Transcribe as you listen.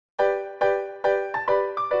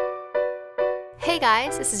Hey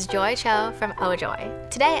guys, this is Joy Cho from OJoy.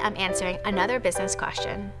 Today I'm answering another business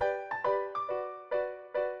question.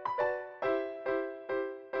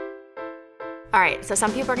 Alright, so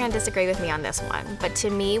some people are going to disagree with me on this one, but to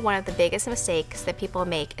me, one of the biggest mistakes that people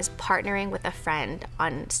make is partnering with a friend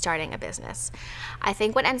on starting a business. I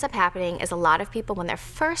think what ends up happening is a lot of people, when they're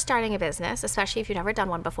first starting a business, especially if you've never done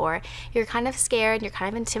one before, you're kind of scared, you're kind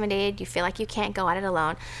of intimidated, you feel like you can't go at it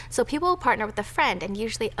alone. So people will partner with a friend, and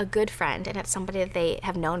usually a good friend, and it's somebody that they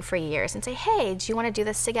have known for years, and say, hey, do you want to do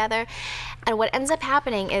this together? And what ends up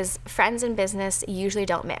happening is friends and business usually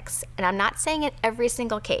don't mix. And I'm not saying in every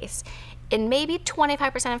single case. In maybe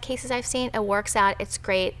 25% of cases I've seen, it works out, it's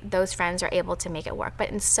great, those friends are able to make it work. But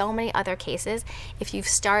in so many other cases, if you've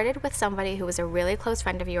started with somebody who was a really close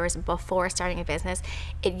friend of yours before starting a business,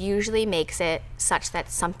 it usually makes it such that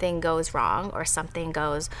something goes wrong or something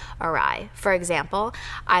goes awry. For example,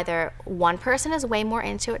 either one person is way more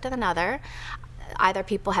into it than another, either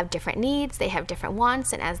people have different needs, they have different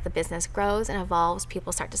wants, and as the business grows and evolves,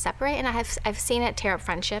 people start to separate. And I've seen it tear up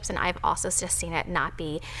friendships, and I've also just seen it not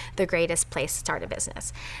be the greatest place to start a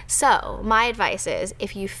business. So my advice is,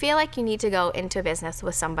 if you feel like you need to go into a business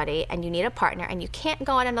with somebody and you need a partner and you can't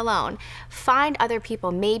go on it alone, find other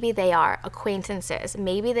people. Maybe they are acquaintances,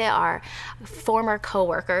 maybe they are former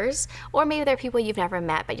coworkers, or maybe they're people you've never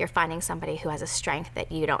met, but you're finding somebody who has a strength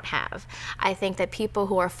that you don't have. I think that people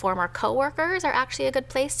who are former coworkers are actually a good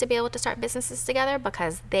place to be able to start businesses together,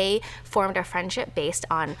 because they formed a friendship based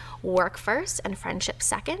on work first and friendship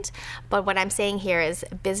second. But what I'm saying here is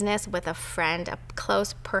business with a friend, a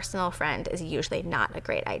close personal friend, is usually not a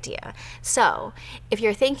great idea. So if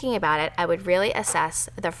you're thinking about it, I would really assess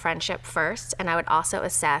the friendship first, and I would also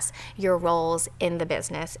assess your roles in the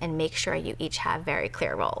business and make sure you each have very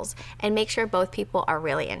clear roles, and make sure both people are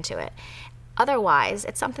really into it. Otherwise,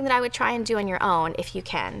 it's something that I would try and do on your own if you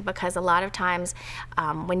can, because a lot of times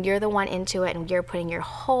when you're the one into it and you're putting your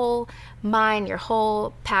whole mind, your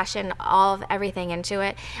whole passion, all of everything into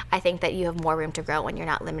it, I think that you have more room to grow when you're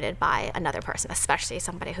not limited by another person, especially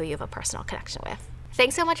somebody who you have a personal connection with.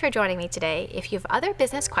 Thanks so much for joining me today. If you have other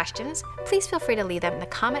business questions, please feel free to leave them in the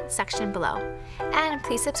comment section below. And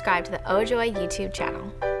please subscribe to the OJoy YouTube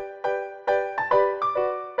channel.